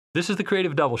This is the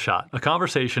Creative Double Shot, a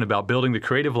conversation about building the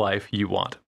creative life you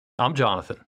want. I'm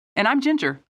Jonathan. And I'm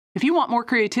Ginger. If you want more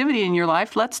creativity in your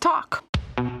life, let's talk.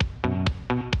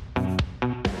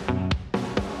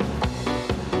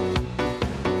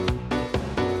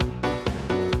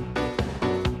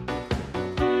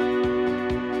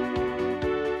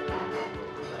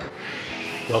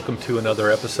 Welcome to another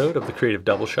episode of the Creative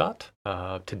Double Shot.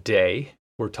 Today,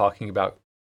 we're talking about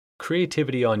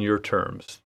creativity on your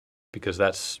terms, because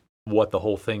that's what the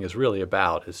whole thing is really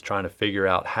about, is trying to figure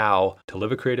out how to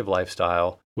live a creative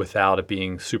lifestyle without it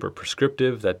being super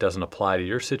prescriptive that doesn't apply to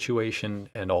your situation,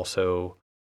 and also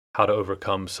how to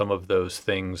overcome some of those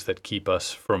things that keep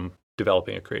us from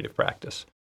developing a creative practice.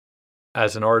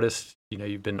 As an artist,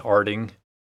 you've been arting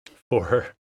for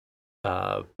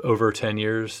over 10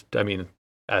 years. I mean,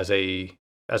 as a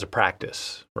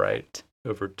practice, right?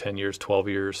 Over 10 years, 12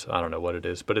 years, I don't know what it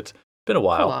is, but it's been a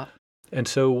while. A lot. And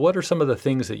so what are some of the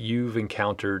things that you've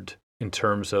encountered in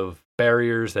terms of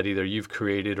barriers that either you've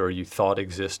created or you thought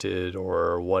existed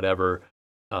or whatever,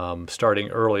 starting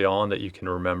early on that you can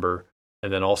remember,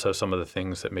 and then also some of the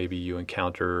things that maybe you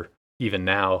encounter even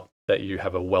now that you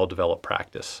have a well-developed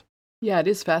practice? Yeah, it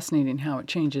is fascinating how it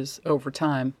changes over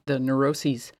time. The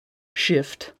neuroses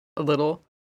shift a little.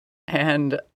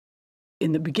 And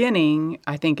in the beginning,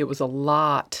 I think it was a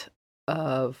lot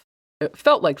of, it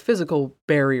felt like physical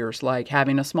barriers, like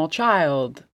having a small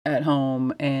child at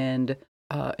home, and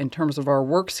in terms of our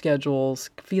work schedules,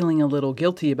 feeling a little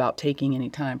guilty about taking any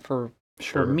time for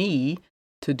me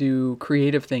to do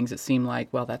creative things. It seemed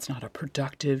like, well, that's not a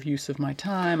productive use of my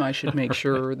time. I should make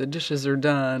sure the dishes are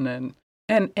done.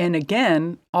 And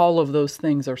again, all of those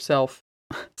things are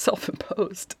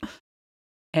self-imposed.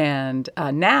 And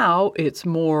now it's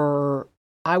more,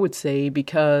 I would say,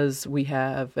 because we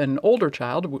have an older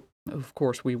child, of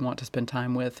course, we want to spend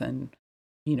time with, and,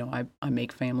 I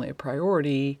make family a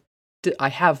priority. I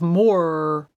have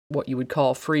more what you would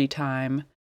call free time.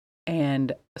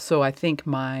 And so I think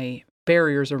my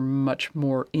barriers are much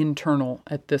more internal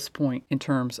at this point, in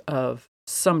terms of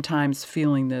sometimes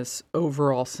feeling this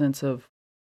overall sense of,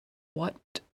 what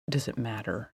does it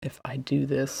matter if I do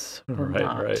this or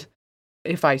not? Right.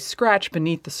 If I scratch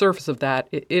beneath the surface of that,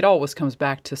 it always comes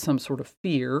back to some sort of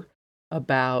fear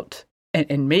about,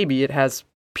 and maybe it has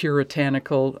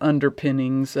puritanical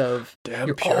underpinnings of,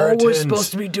 you're always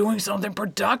supposed to be doing something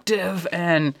productive.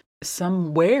 And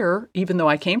somewhere, even though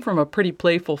I came from a pretty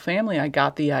playful family, I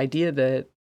got the idea that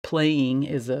playing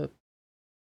is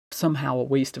somehow a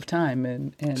waste of time.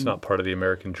 And it's not part of the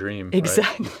American dream.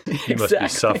 Exactly. Right? You must be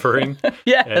suffering.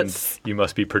 Yes. And you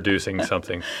must be producing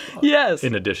something. Yes.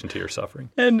 In addition to your suffering.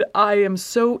 And I am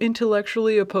so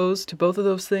intellectually opposed to both of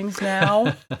those things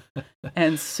now.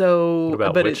 And so, what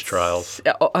about witch trials?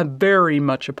 I'm very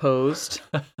much opposed.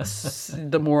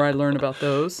 The more I learn about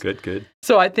those. Good.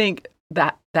 So I think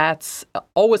that's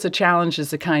always a challenge,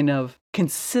 is to kind of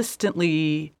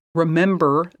consistently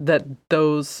remember that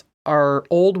those are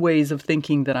old ways of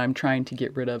thinking that I'm trying to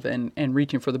get rid of, and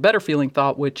reaching for the better feeling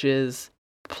thought, which is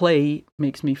play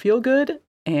makes me feel good,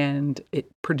 and it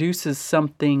produces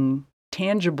something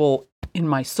tangible in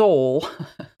my soul.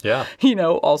 Yeah.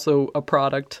 Also a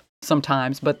product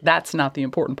sometimes, but that's not the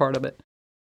important part of it.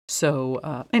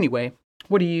 So anyway,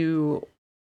 in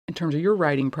terms of your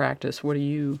writing practice, what do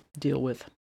you deal with?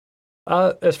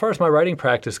 As far as my writing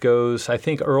practice goes, I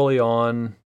think early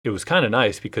on, it was kind of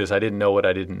nice because I didn't know what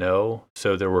I didn't know.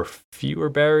 So there were fewer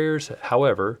barriers.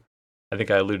 However, I think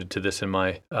I alluded to this in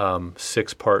my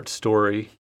 6-part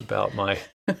story about my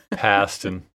past.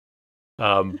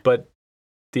 But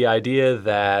the idea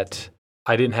that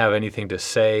I didn't have anything to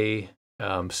say,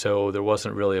 so there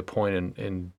wasn't really a point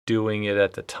in doing it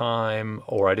at the time,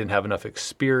 or I didn't have enough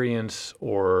experience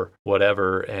or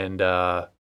whatever. And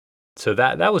so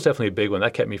that was definitely a big one.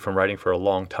 That kept me from writing for a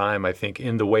long time, I think,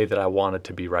 in the way that I wanted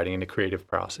to be writing, in a creative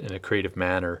process, in a creative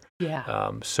manner.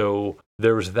 Yeah. So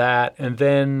there was that. And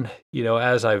then,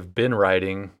 as I've been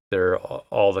writing, there are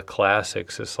all the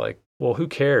classics. It's like, well, who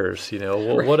cares?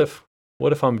 Well, Right.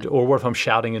 what if I'm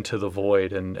shouting into the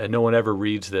void and no one ever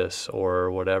reads this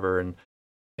or whatever.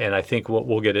 And I think what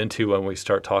we'll get into when we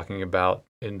start talking about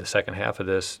in the second half of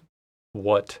this,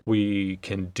 what we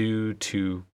can do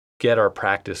to get our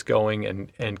practice going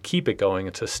and keep it going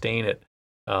and sustain it.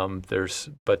 There's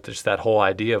that whole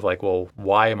idea of like, well,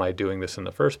 why am I doing this in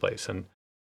the first place? And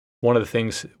one of the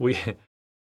things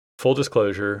full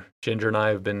disclosure, Ginger and I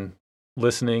have been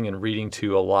listening and reading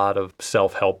to a lot of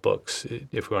self-help books,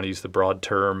 if we want to use the broad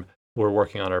term. We're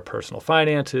working on our personal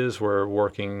finances. We're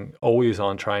working always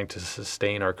on trying to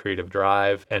sustain our creative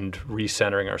drive and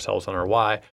recentering ourselves on our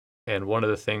why. And one of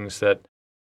the things that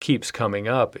keeps coming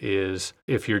up is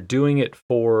if you're doing it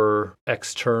for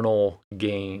external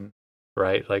gain,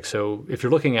 right? Like, so if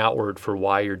you're looking outward for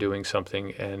why you're doing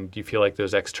something and you feel like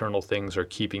those external things are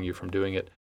keeping you from doing it,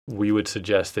 we would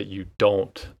suggest that you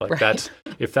don't. Like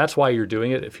if that's why you're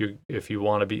doing it, if you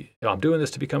want to be, I'm doing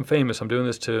this to become famous, I'm doing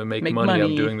this to make money,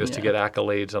 I'm doing this to get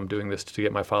accolades, I'm doing this to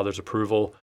get my father's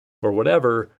approval or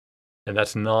whatever, and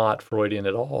that's not Freudian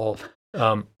at all.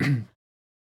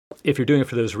 If you're doing it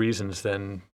for those reasons,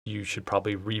 then you should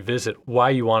probably revisit why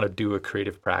you want to do a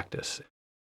creative practice.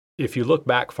 If you look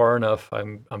back far enough,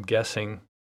 I'm guessing,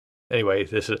 anyway,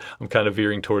 I'm kind of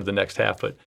veering toward the next half,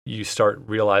 but you start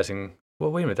realizing,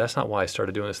 well, wait a minute, that's not why I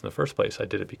started doing this in the first place. I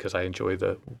did it because I enjoy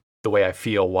the way I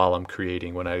feel while I'm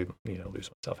creating when I lose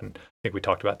myself. And I think we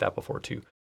talked about that before too.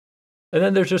 And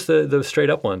then there's just the straight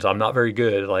up ones. I'm not very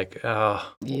good, like,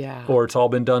 or it's all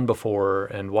been done before,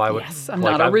 and why would I'm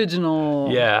not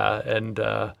original. Yeah, and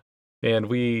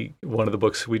one of the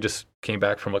books, we just came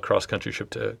back from a cross country trip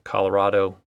to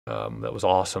Colorado. That was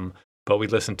awesome. But we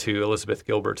listened to Elizabeth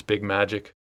Gilbert's Big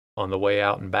Magic on the way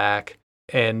out and back,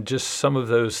 and just some of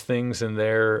those things in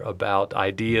there about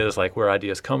ideas, like where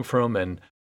ideas come from, and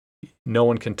no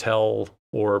one can tell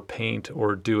or paint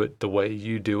or do it the way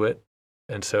you do it.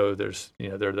 And so there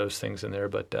are those things in there.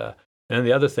 But and then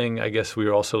the other thing, I guess we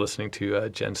were also listening to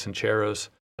Jen Sincero's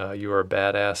You Are a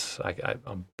Badass.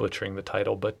 I'm butchering the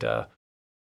title, but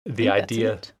the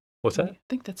idea. What's that? I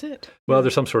think that's it. Well,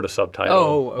 there's some sort of subtitle.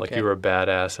 Oh, okay. Like you're a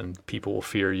badass and people will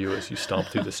fear you as you stomp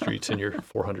through the streets in your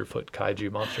 400-foot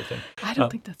kaiju monster thing. I don't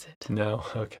think that's it. No?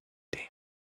 Okay.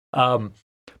 Damn.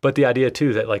 But the idea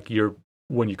too that like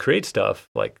when you create stuff,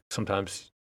 like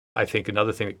sometimes I think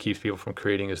another thing that keeps people from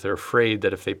creating is they're afraid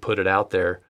that if they put it out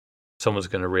there, someone's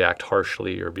going to react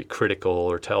harshly or be critical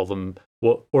or tell them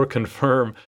or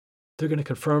confirm. They're going to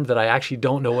confirm that I actually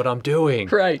don't know what I'm doing.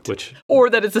 Right. Or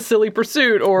that it's a silly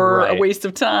pursuit or a waste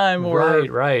of time. Or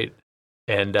Right.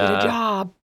 And get a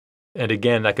job. And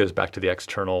again, that goes back to the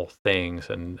external things.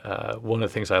 And one of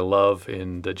the things I love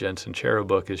in the Jen Sincero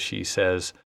book is she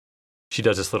says, she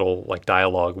does this little like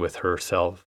dialogue with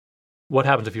herself. What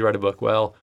happens if you write a book?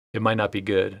 Well, it might not be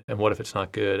good. And what if it's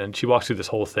not good? And she walks through this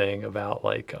whole thing about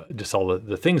like just all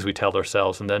the things we tell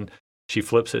ourselves. And then she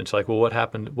flips it and she's like, well, what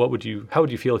happened? How would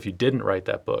you feel if you didn't write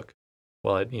that book?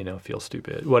 Well, it feels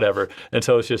stupid, whatever. And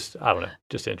so it's just, I don't know,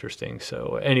 just interesting.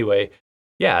 So anyway,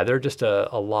 yeah, there are just a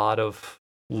lot of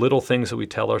little things that we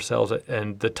tell ourselves.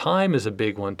 And the time is a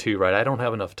big one too, right? I don't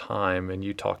have enough time. And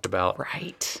you talked about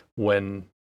when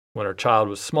our child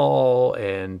was small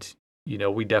and,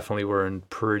 we definitely were in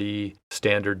pretty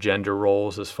standard gender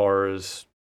roles as far as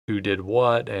who did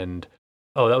what. And,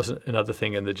 that was another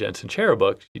thing in the Jen Sincero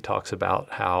book. She talks about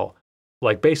how,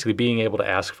 like, basically being able to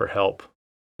ask for help.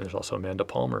 There's also Amanda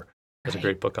Palmer has a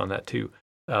great book on that too.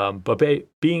 But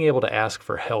being able to ask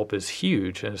for help is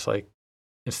huge. And it's like,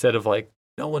 instead of like,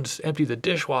 no one's emptied the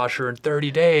dishwasher in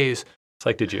 30 days. It's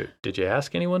like, did you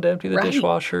ask anyone to empty the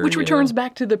dishwasher? Which returns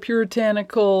back to the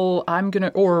puritanical,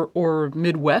 or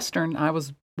Midwestern. I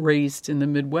was raised in the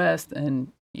Midwest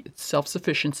and it's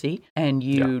self-sufficiency, and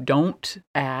you don't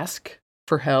ask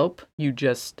for help. You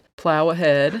just plow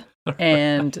ahead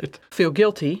and feel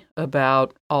guilty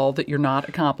about all that you're not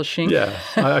accomplishing. Yeah,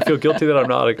 I feel guilty that I'm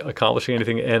not accomplishing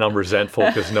anything, and I'm resentful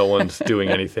because no one's doing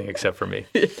anything except for me.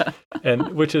 Yeah. And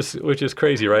which is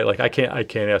crazy, right? Like I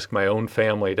can't ask my own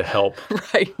family to help.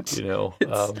 Right.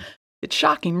 It's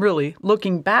shocking, really,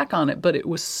 looking back on it, but it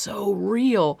was so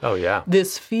real. Oh yeah.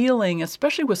 This feeling,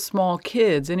 especially with small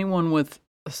kids, anyone with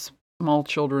small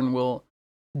children will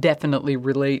definitely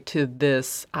relate to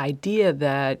this idea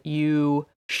that you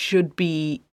should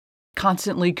be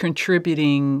constantly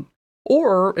contributing,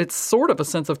 or it's sort of a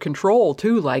sense of control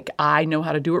too, like I know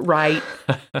how to do it right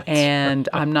and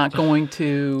right. I'm not going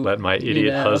to let my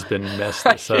idiot husband mess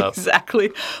this up.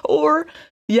 Exactly. Or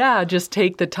just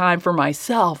take the time for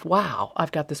myself. Wow,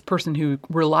 I've got this person who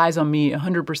relies on me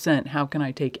 100%. How can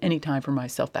I take any time for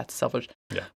myself? That's selfish.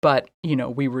 Yeah. But,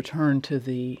 we return to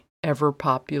the ever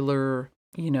popular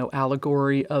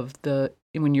allegory of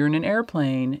when you're in an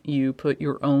airplane, you put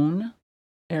your own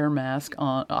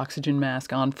oxygen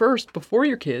mask on first before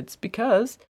your kids,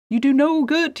 because you do no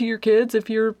good to your kids if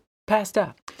you're passed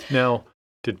out. Now,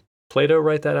 did Plato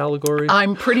write that allegory?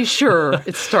 I'm pretty sure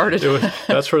it started.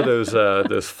 That's where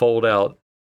those fold out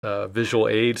visual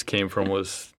aids came from,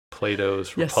 was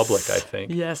Plato's Republic, I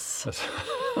think. Yes.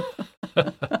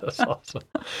 That's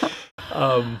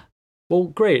awesome. Well,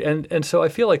 great. And so I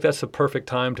feel like that's the perfect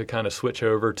time to kind of switch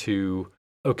over to,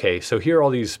 okay, so here are all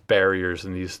these barriers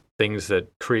and these things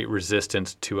that create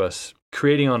resistance to us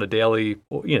creating on a daily,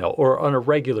 or on a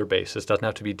regular basis, doesn't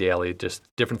have to be daily, just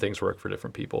different things work for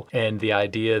different people. And the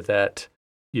idea that,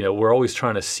 we're always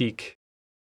trying to seek,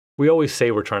 we always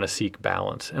say we're trying to seek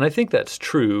balance. And I think that's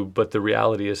true, but the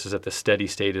reality is that the steady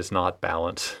state is not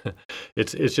balance.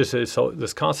 It's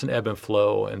this constant ebb and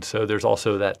flow. And so there's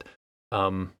also that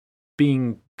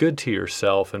being good to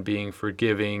yourself and being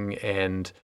forgiving,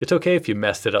 and it's okay if you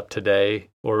messed it up today,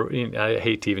 or I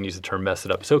hate to even use the term mess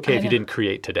it up. It's okay if you didn't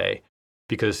create today,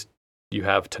 because you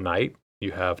have tonight,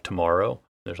 you have tomorrow,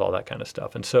 there's all that kind of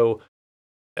stuff. And so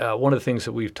one of the things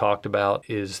that we've talked about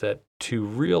is that to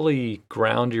really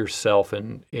ground yourself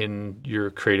in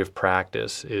your creative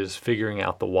practice is figuring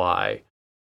out the why.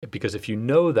 Because if you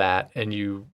know that and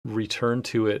you return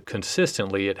to it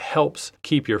consistently, it helps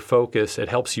keep your focus. It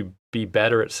helps you be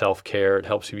better at self-care. It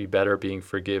helps you be better at being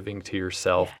forgiving to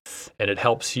yourself. Yes. And it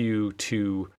helps you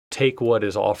to take what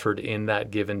is offered in that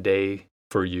given day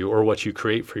for you, or what you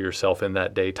create for yourself in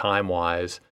that day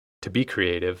time-wise, to be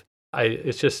creative.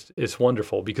 It's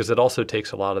wonderful, because it also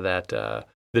takes a lot of that,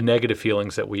 the negative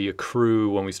feelings that we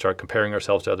accrue when we start comparing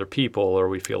ourselves to other people, or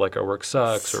we feel like our work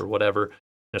sucks or whatever.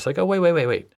 And it's like, oh,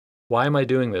 wait. Why am I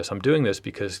doing this? I'm doing this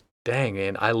because, dang,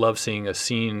 man, I love seeing a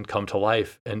scene come to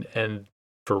life. And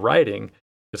for writing,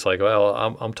 it's like,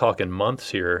 well, I'm talking months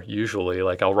here usually.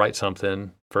 Like, I'll write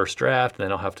something, first draft, and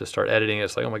then I'll have to start editing.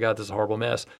 It's like, oh my God, this is a horrible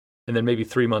mess. And then maybe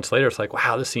 3 months later, it's like,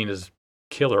 wow, this scene is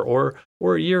killer. Or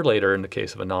a year later in the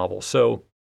case of a novel. So,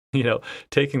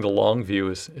 taking the long view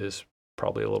is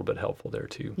probably a little bit helpful there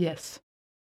too. Yes.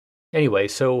 Anyway,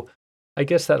 so I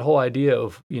guess that whole idea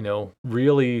of,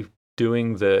 really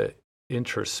doing the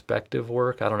introspective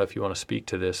work, I don't know if you want to speak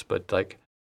to this, but like,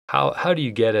 how do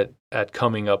you get at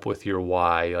coming up with your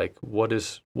why? Like, what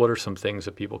are some things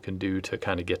that people can do to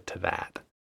kind of get to that?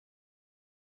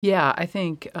 Yeah, I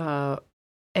think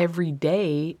every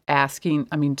day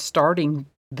starting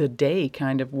the day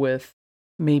kind of with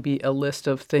maybe a list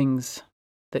of things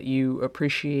that you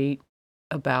appreciate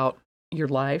about your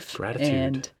life. Gratitude.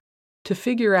 And to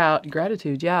figure out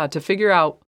gratitude, to figure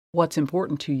out what's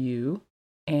important to you,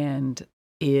 and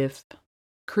if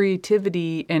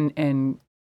creativity, and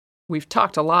we've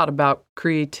talked a lot about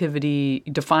creativity,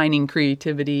 defining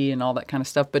creativity and all that kind of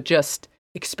stuff, but just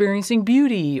experiencing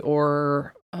beauty,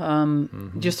 or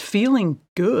just feeling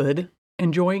good,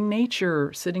 enjoying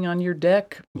nature, sitting on your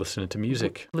deck, listening to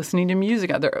music.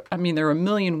 There are a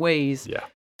million ways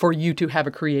for you to have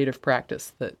a creative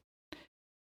practice that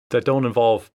don't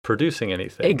involve producing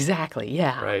anything. Exactly.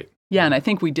 Yeah. Right. Yeah, and I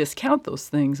think we discount those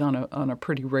things on a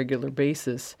pretty regular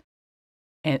basis,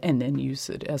 and then use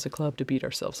it as a club to beat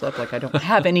ourselves up. Like, I don't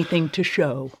have anything to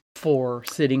show for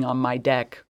sitting on my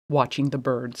deck watching the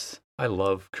birds. I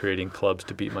love creating clubs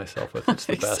to beat myself with. It's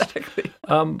the Exactly.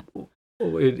 best.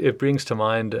 It brings to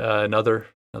mind another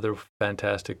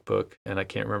fantastic book, and I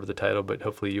can't remember the title, but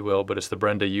hopefully you will. But it's the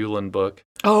Brenda Ueland book.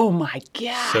 Oh my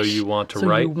gosh! So you want to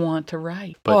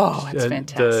write? But, that's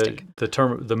fantastic. The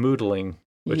term, the moodling,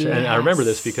 which, and I remember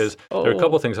this because there are a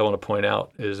couple of things I want to point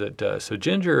out. Is that so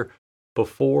Ginger,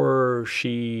 before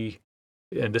she,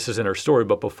 and this is in her story,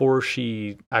 but before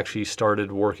she actually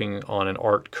started working on an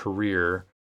art career,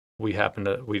 we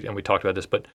talked about this,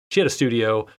 but she had a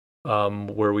studio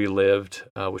where we lived,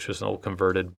 which was an old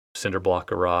converted cinder block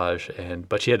garage,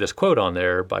 but she had this quote on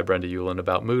there by Brenda Ueland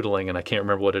about moodling, and I can't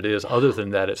remember what it is. Other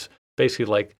than that, it's basically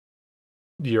like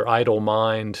your idle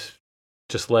mind,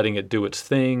 just letting it do its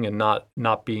thing, and not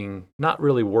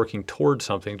really working towards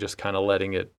something, just kind of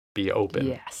letting it be open.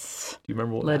 Yes. Do you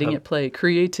remember letting it play?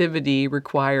 Creativity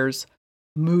requires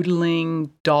moodling,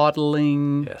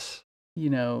 dawdling. Yes.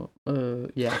 I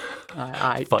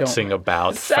futzing don't.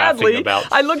 about, Sadly, faffing about.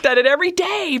 I looked at it every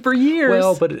day for years.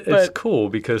 Well, but it's cool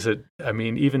because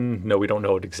even though we don't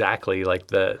know it exactly, like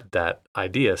that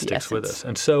idea sticks with us.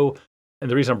 And so,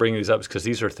 and the reason I'm bringing these up is because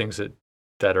these are things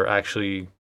that are actually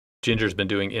Ginger's been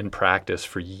doing in practice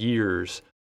for years.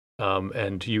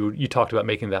 And you talked about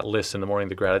making that list in the morning,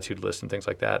 the gratitude list and things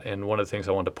like that. And one of the things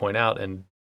I wanted to point out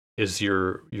is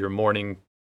your morning.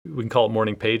 We can call it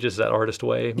morning pages, that artist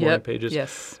way, morning pages.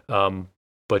 Yes.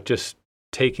 But just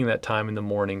taking that time in the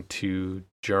morning to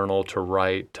journal, to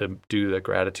write, to do the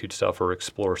gratitude stuff, or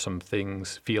explore some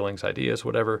things, feelings, ideas,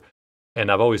 whatever.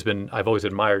 And I've always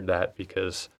admired that,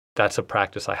 because that's a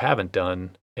practice I haven't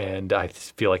done, and I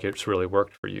feel like it's really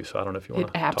worked for you. So I don't know if you want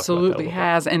to talk about that a absolutely little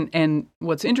has. And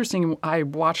what's interesting, I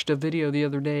watched a video the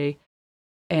other day,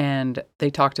 and they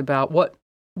talked about what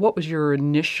was your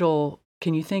initial.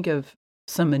 Can you think of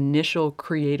some initial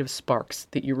creative sparks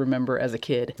that you remember as a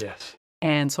kid? Yes.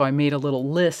 And so I made a little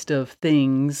list of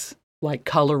things like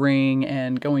coloring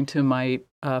and going to my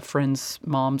a friend's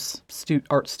mom's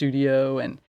art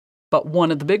studio. But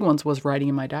one of the big ones was writing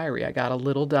in my diary. I got a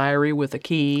little diary with a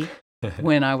key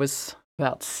when I was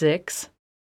about 6.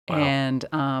 Wow. And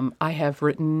I have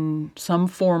written some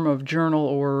form of journal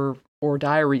or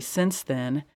diary since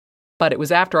then. But it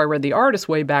was after I read The Artist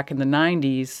way back in the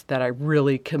 90s that I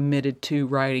really committed to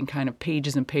writing kind of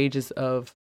pages and pages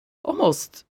of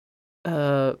almost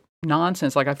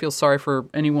nonsense. Like, I feel sorry for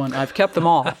anyone. I've kept them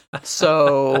all.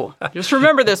 So just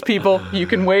remember this, people. You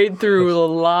can wade through a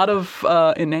lot of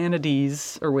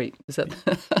inanities. Or wait, is that?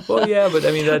 Well, yeah, but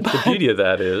I mean, that's the beauty of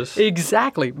that is.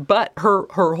 Exactly. But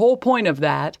her whole point of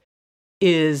that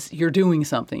is you're doing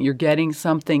something. You're getting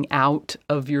something out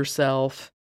of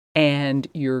yourself and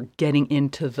you're getting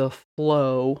into the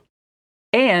flow.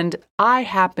 And I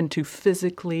happen to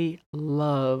physically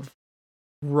love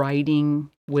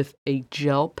writing with a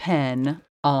gel pen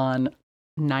on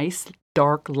nice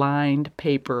dark lined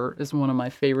paper is one of my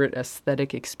favorite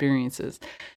aesthetic experiences.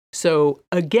 So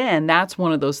again, that's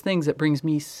one of those things that brings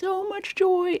me so much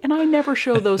joy, and I never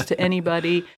show those to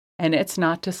anybody. And it's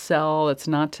not to sell, it's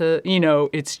not to,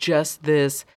 it's just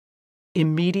this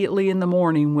immediately in the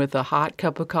morning with a hot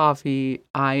cup of coffee,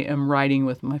 I am writing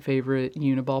with my favorite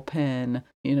Uniball pen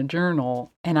in a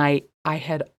journal. And I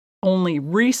had only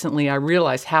recently I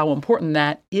realized how important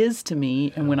that is to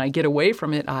me. And when I get away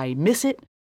from it, I miss it.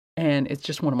 And it's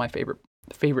just one of my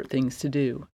favorite things to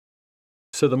do.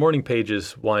 So the morning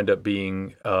pages wind up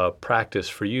being practice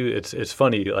for you. It's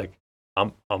funny, like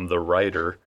I'm the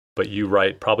writer, but you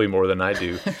write probably more than I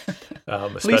do.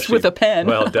 At least with a pen.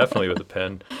 Well, definitely with a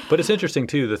pen. But it's interesting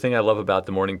too. The thing I love about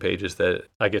the morning pages that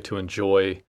I get to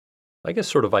enjoy, I guess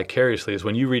sort of vicariously, is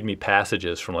when you read me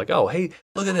passages from like, oh, hey,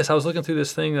 look at this. I was looking through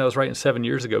this thing that I was writing 7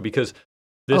 years ago, because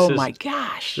this my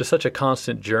gosh. There's such a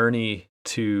constant journey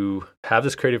to have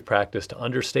this creative practice, to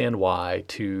understand why,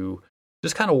 to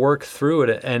just kind of work through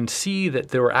it and see that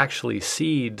there were actually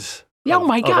seeds of a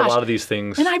lot of these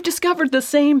things. And I've discovered the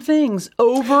same things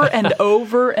over and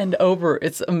over and over.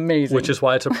 It's amazing. Which is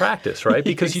why it's a practice, right?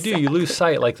 Because Exactly. you lose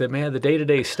sight. Like the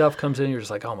day-to-day stuff comes in, you're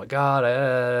just like, oh my God.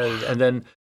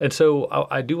 And so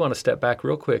I do want to step back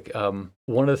real quick. One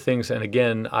of the things, and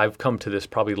again, I've come to this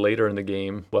probably later in the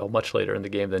game, well, much later in the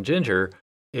game than Ginger,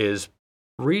 is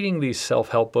reading these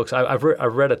self-help books. I've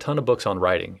read a ton of books on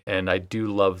writing, and I do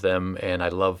love them, and I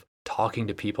love talking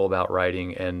to people about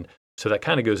writing. And so that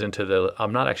kind of goes into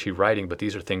I'm not actually writing, but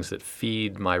these are things that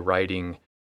feed my writing,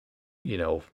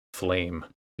 flame,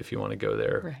 if you want to go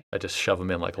there. Right. I just shove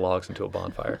them in like logs into a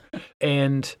bonfire.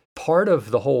 And part of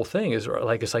the whole thing is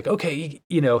like, it's like, okay,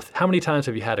 how many times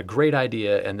have you had a great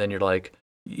idea and then you're like,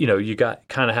 you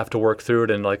kind of have to work through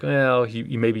it, and like, well,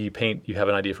 you have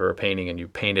an idea for a painting and you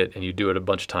paint it and you do it a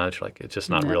bunch of times. You're like, it's just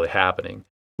not really happening,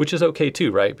 which is okay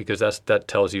too, right? Because that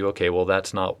tells you, okay, well,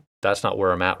 that's not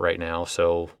where I'm at right now.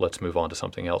 So let's move on to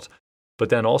something else. But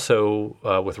then also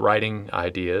with writing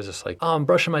ideas, it's like, oh, I'm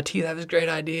brushing my teeth. I have this great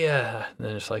idea. And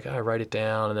then it's like, I write it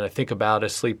down, and then I think about it,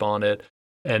 sleep on it.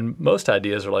 And most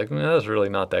ideas are like, that's really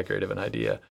not that great of an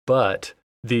idea. But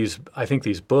I think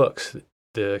these books,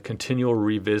 the continual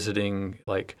revisiting,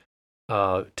 like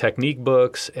technique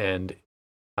books, and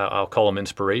I'll call them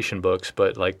inspiration books,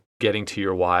 but like getting to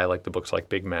your why, like the books like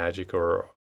Big Magic or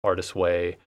Artist's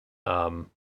Way.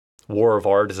 War of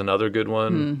Art is another good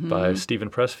one by Stephen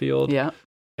Pressfield. Yeah.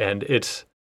 And it's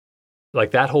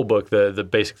like that whole book, the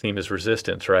basic theme is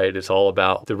resistance, right? It's all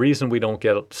about the reason we don't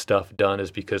get stuff done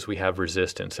is because we have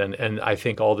resistance. And I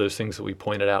think all those things that we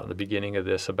pointed out in the beginning of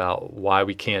this about why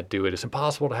we can't do it. It's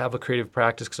impossible to have a creative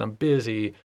practice because I'm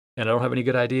busy and I don't have any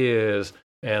good ideas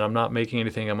and I'm not making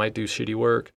anything. I might do shitty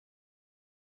work.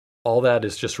 All that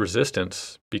is just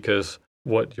resistance, because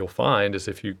what you'll find is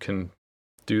if you can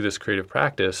do this creative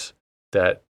practice,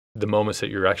 that the moments that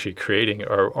you're actually creating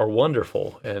are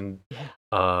wonderful, and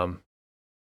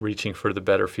reaching for the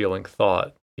better feeling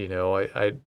thought.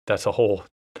 That's a whole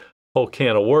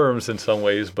can of worms in some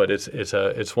ways, but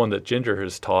it's one that Ginger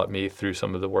has taught me through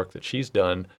some of the work that she's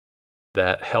done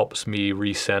that helps me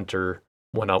recenter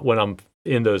when I'm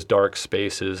in those dark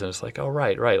spaces. And it's like, oh,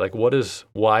 right. Like,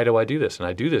 why do I do this? And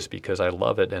I do this because I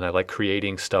love it, and I like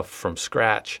creating stuff from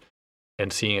scratch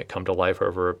and seeing it come to life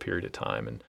over a period of time.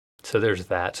 And so there's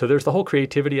that. So there's the whole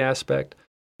creativity aspect.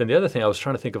 Then the other thing I was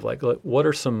trying to think of, like what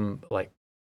are some like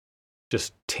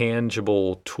just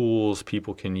tangible tools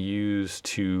people can use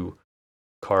to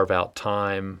carve out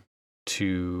time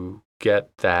to get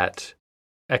that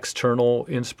external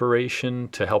inspiration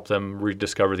to help them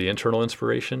rediscover the internal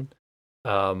inspiration.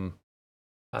 Do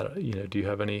you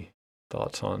have any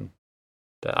thoughts on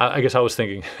that? I guess I was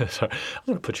thinking, sorry, I'm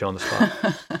going to put you on the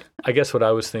spot. I guess what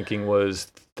I was thinking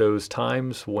was those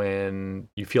times when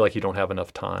you feel like you don't have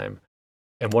enough time.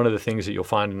 And one of the things that you'll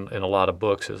find in a lot of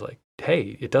books is like,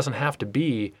 hey, it doesn't have to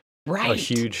be a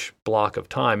huge block of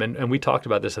time. And we talked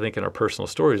about this, I think, in our personal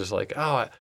stories. It's like, oh,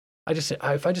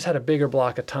 if I just had a bigger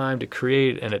block of time to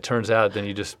create, and it turns out then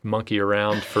you just monkey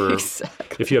around for,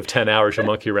 if you have 10 hours, you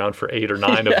monkey around for 8 or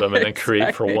 9 of them and then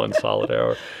create for 1 solid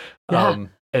hour. Yeah.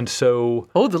 And so...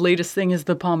 Oh, the latest thing is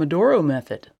the Pomodoro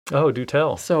method. Oh, do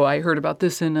tell. So I heard about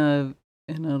this in a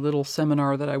little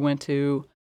seminar that I went to,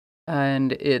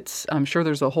 and I'm sure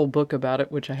there's a whole book about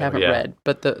it, which I haven't read,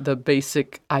 but the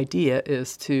basic idea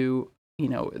is to,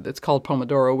 it's called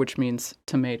Pomodoro, which means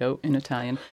tomato in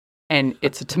Italian, and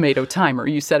it's a tomato timer.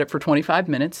 You set it for 25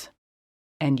 minutes,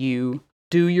 and you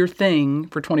do your thing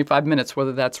for 25 minutes,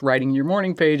 whether that's writing your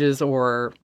morning pages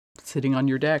or sitting on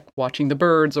your deck watching the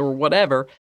birds or whatever,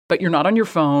 but you're not on your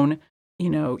phone.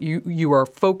 You are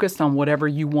focused on whatever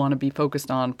you want to be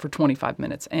focused on for 25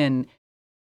 minutes. And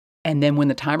then when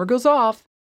the timer goes off,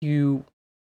 you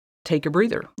take a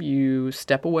breather. You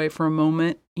step away for a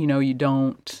moment. You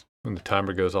don't... When the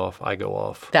timer goes off, I go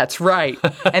off. That's right.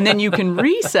 And then you can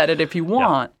reset it if you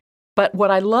want. Yeah. But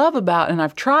what I love about, and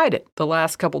I've tried it the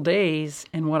last couple days,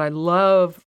 and what I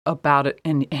love about it,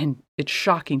 and it's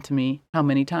shocking to me how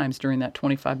many times during that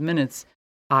 25 minutes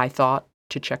I thought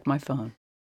to check my phone.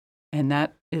 And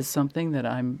that is something that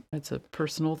it's a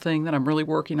personal thing that I'm really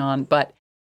working on. But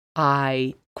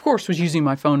I, of course, was using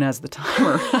my phone as the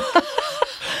timer.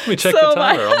 Let me check the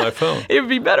timer on my phone. It would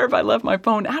be better if I left my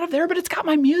phone out of there, but it's got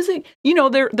my music.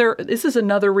 This is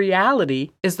another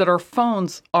reality, is that our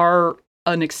phones are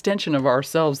an extension of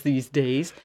ourselves these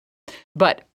days.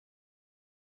 But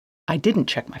I didn't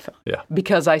check my phone. Yeah.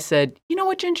 Because I said, you know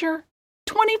what, Ginger?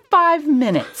 25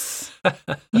 minutes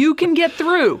you can get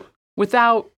through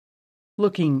without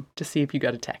looking to see if you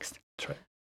got a text. That's right.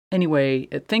 Anyway,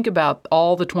 think about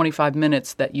all the 25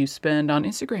 minutes that you spend on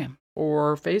Instagram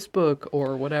or Facebook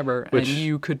or whatever, and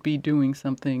you could be doing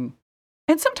something.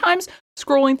 And sometimes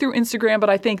scrolling through Instagram, but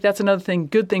I think that's another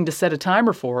good thing to set a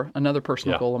timer for, another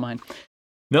personal goal of mine.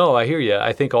 No, I hear you.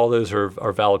 I think all those are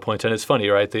valid points. And it's funny,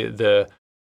 right?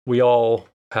 We all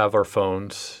have our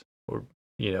phones,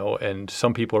 and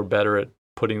some people are better at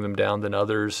putting them down than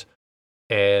others.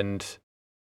 And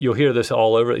you'll hear this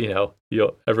all over,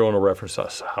 everyone will reference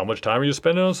us. How much time are you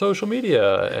spending on social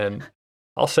media? And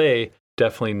I'll say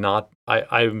definitely not.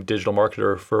 I'm a digital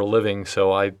marketer for a living,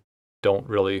 so I don't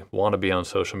really want to be on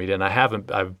social media. And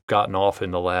I've gotten off in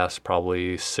the last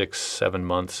probably 6-7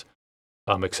 months,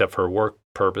 except for work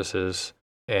purposes.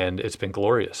 And it's been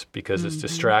glorious because it's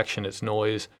distraction, it's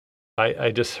noise.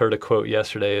 I just heard a quote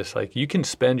yesterday. It's like, you can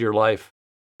spend your life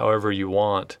however you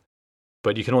want,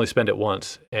 but you can only spend it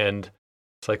once. And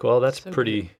it's like, well, that's so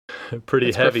pretty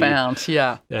heavy. Profound,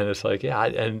 yeah. And it's like, yeah.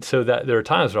 And so that there are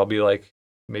times where I'll be like,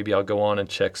 maybe I'll go on and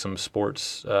check some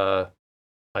sports. I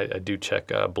do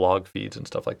check blog feeds and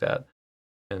stuff like that.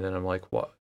 And then I'm like,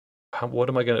 what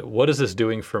is this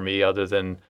doing for me other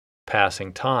than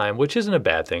passing time, which isn't a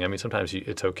bad thing. I mean, sometimes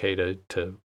it's okay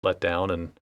to let down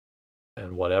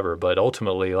and whatever. But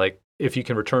ultimately, like, if you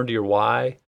can return to your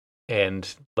why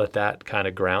and let that kind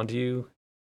of ground you,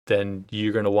 then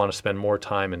you're going to want to spend more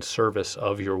time in service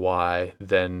of your why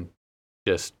than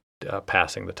just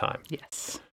passing the time.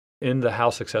 Yes. In the How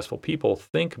Successful People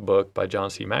Think book by John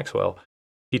C. Maxwell,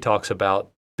 he talks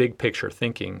about big picture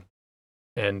thinking.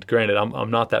 And granted,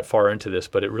 I'm not that far into this,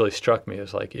 but it really struck me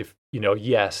as like, if,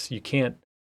 yes, you can't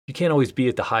always be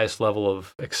at the highest level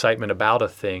of excitement about a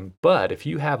thing, but if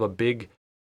you have a big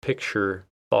picture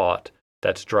thought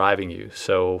that's driving you.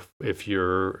 So if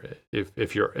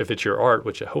it's your art,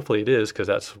 which hopefully it is, because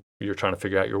that's, you're trying to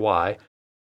figure out your why,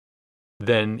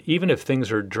 then even if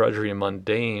things are drudgery and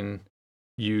mundane,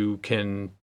 you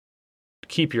can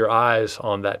keep your eyes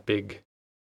on that big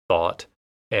thought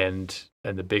and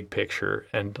the big picture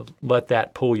and let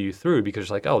that pull you through, because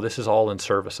it's like, oh, this is all in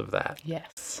service of that.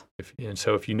 Yes.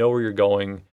 So if you know where you're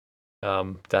going,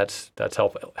 that's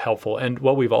helpful. And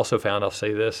what we've also found, I'll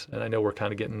say this, and I know we're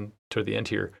kind of getting to the end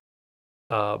here,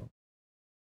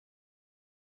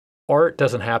 art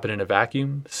doesn't happen in a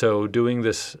vacuum. So doing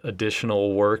this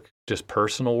additional work, just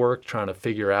personal work, trying to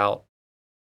figure out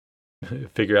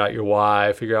your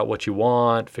why, figure out what you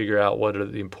want, figure out what are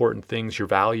the important things, your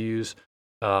values,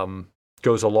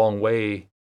 goes a long way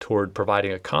toward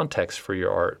providing a context for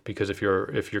your art. Because if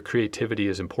your creativity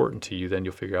is important to you, then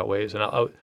you'll figure out ways. And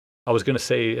I was going to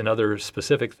say another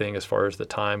specific thing as far as the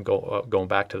time, going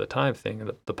back to the time thing.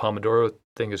 The Pomodoro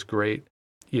thing is great.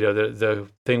 The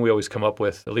thing we always come up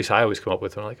with, at least I always come up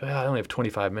with, when I'm like, I only have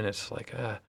 25 minutes. Like,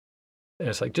 And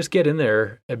it's like, just get in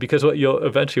there, because what you'll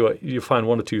find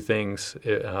one of two things,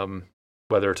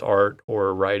 whether it's art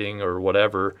or writing or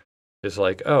whatever, is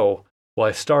like, oh, well,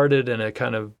 I started and I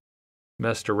kind of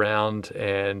messed around,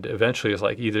 and eventually it's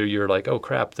like either you're like, oh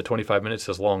crap, the 25 minutes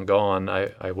is long gone.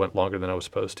 I went longer than I was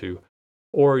supposed to.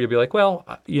 Or you'll be like, well,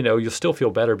 you'll still feel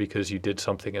better because you did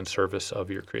something in service of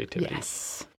your creativity.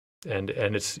 Yes. And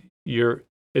it's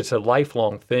a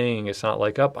lifelong thing. It's not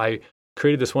like, I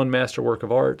created this one master work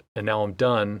of art and now I'm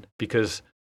done, because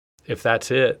if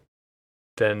that's it,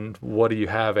 then what do you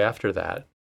have after that?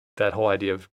 That whole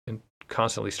idea of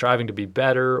constantly striving to be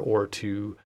better or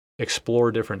to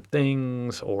explore different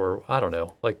things, or I don't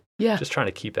know, just trying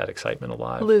to keep that excitement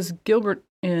alive. Liz Gilbert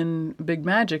in Big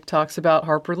Magic talks about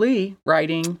Harper Lee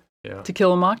writing To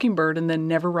Kill a Mockingbird and then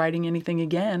never writing anything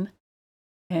again,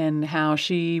 and how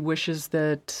she wishes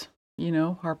that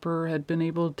Harper had been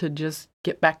able to just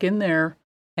get back in there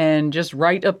and just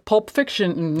write a Pulp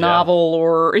Fiction novel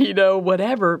or,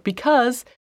 whatever, because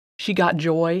she got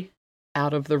joy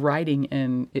out of the writing,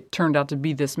 and it turned out to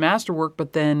be this masterwork,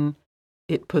 but then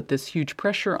it put this huge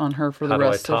pressure on her for the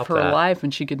rest of her life,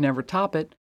 and she could never top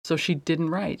it. So she didn't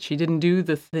write. She didn't do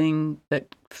the thing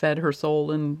that fed her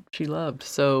soul and she loved.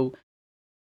 So,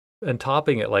 and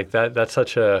topping it like that, that's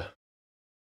such a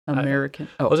American.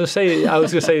 I was gonna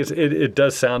say it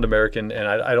does sound American, and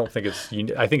I don't think it's.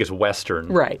 I think it's Western,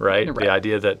 right? The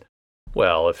idea that,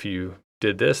 well, if you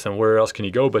did this, then where else can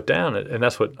you go but down? And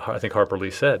that's what I think Harper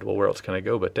Lee said. Well, where else can I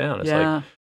go but down? It's like,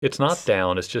 it's not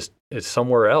down. It's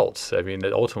somewhere else. I mean,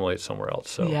 ultimately, it's somewhere else.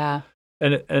 So yeah.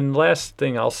 And last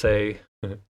thing I'll say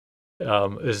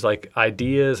is like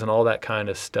ideas and all that kind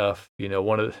of stuff.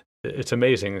 It's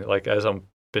amazing. Like, as I've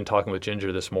been talking with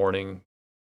Ginger this morning,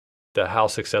 the How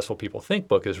Successful People Think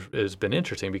book has been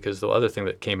interesting, because the other thing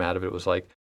that came out of it was like,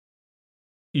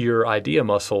 your idea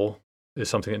muscle is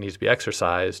something that needs to be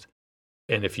exercised,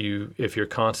 and if you're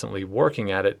constantly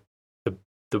working at it,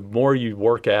 the more you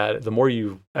work at it, the more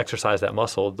you exercise that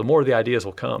muscle, the more the ideas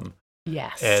will come.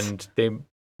 Yes. And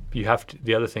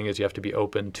the other thing is you have to be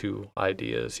open to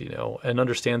ideas, and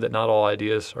understand that not all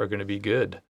ideas are going to be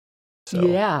good.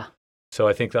 So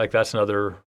I think like that's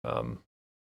another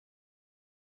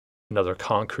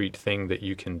concrete thing that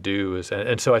you can do is,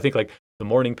 and so I think like the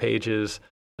morning pages,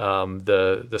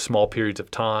 the small periods of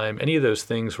time, any of those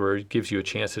things where it gives you a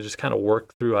chance to just kind of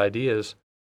work through ideas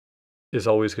is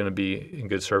always going to be in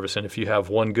good service. And if you have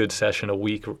one good session a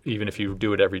week, even if you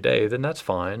do it every day, then that's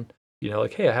fine.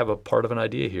 Like, hey, I have a part of an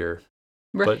idea here.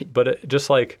 Right. But just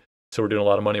like, so we're doing a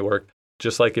lot of money work.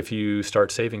 Just like if you start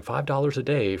saving $5 a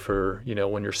day for,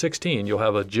 when you're 16, you'll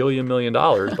have $1 jillion million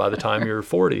by the time you're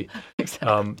 40.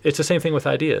 Exactly. It's the same thing with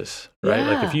ideas, right?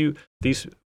 Yeah. Like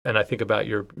and I think about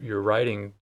your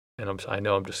writing, and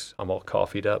I'm all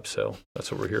coffeeed up, so that's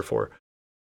what we're here for.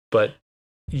 But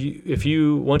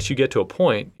once you get to a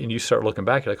point and you start looking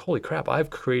back, you're like, holy crap,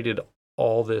 I've created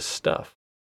all this stuff.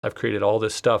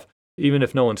 Even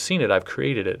if no one's seen it, I've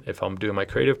created it. If I'm doing my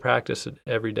creative practice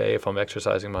every day, if I'm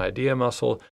exercising my idea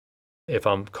muscle, if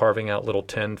I'm carving out little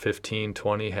 10, 15,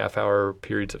 20 half-hour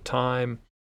periods of time.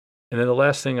 And then the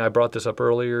last thing, I brought this up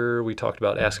earlier, we talked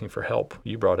about asking for help.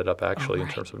 You brought it up, actually, in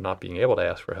terms of not being able to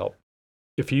ask for help.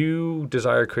 If you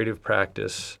desire creative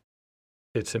practice,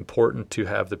 it's important to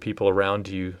have the people around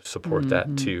you support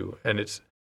that too. And it's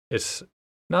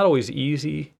not always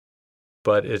easy,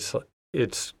 but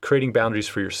it's creating boundaries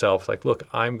for yourself. Like, look,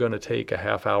 I'm going to take a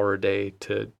half hour a day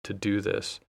to do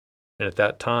this. And at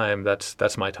that time,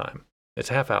 that's my time. It's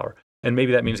a half hour. And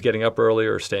maybe that means getting up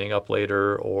earlier or staying up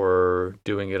later or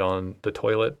doing it on the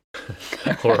toilet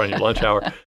or on your lunch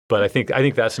hour. But I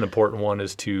think that's an important one,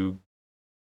 is to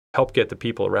help get the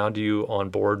people around you on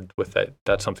board with that.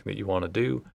 That's something that you want to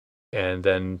do, and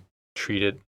then treat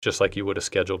it just like you would a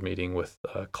scheduled meeting with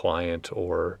a client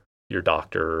or your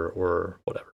doctor or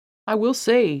whatever. I will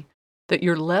say that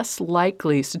you're less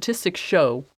likely, statistics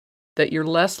show that you're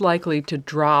less likely to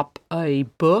drop a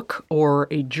book or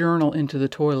a journal into the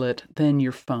toilet than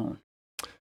your phone.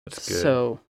 That's good.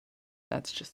 So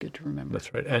that's just good to remember.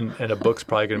 That's right. And a book's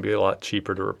probably going to be a lot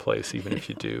cheaper to replace, even if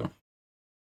you do.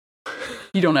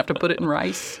 You don't have to put it in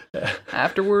rice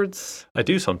afterwards. I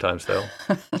do sometimes, though.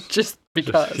 Just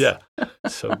because. Yeah.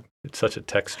 So it's such a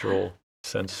textural,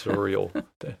 sensorial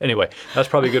thing. Anyway, that's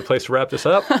probably a good place to wrap this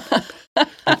up.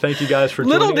 Thank you guys for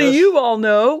joining us. Little do you all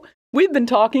know, we've been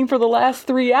talking for the last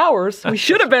 3 hours. We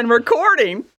should have been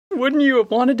recording. Wouldn't you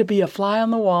have wanted to be a fly on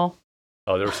the wall?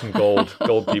 Oh, there were some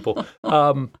gold people.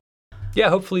 Yeah,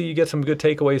 hopefully you get some good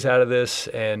takeaways out of this,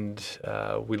 and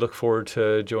we look forward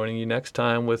to joining you next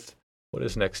time with, what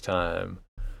is next time?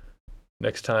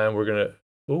 Next time we'll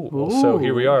Ooh, well, so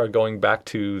here we Ooh. are going back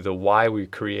to the why we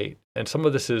create. And some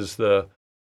of this is well,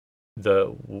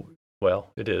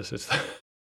 it is. It's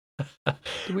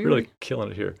Do we really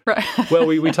killing it here. Right. Well,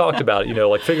 we talked about it,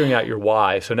 like figuring out your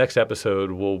why. So next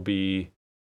episode will be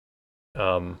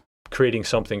creating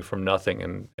something from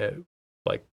nothing. And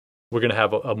like we're going to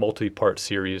have a multi-part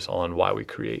series on why we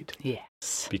create.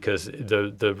 Yes. Because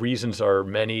the reasons are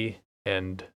many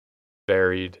and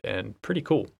varied and pretty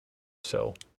cool.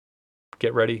 So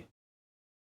get ready.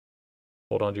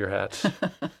 Hold on to your hats.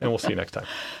 And we'll see you next time.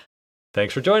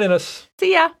 Thanks for joining us.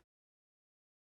 See ya.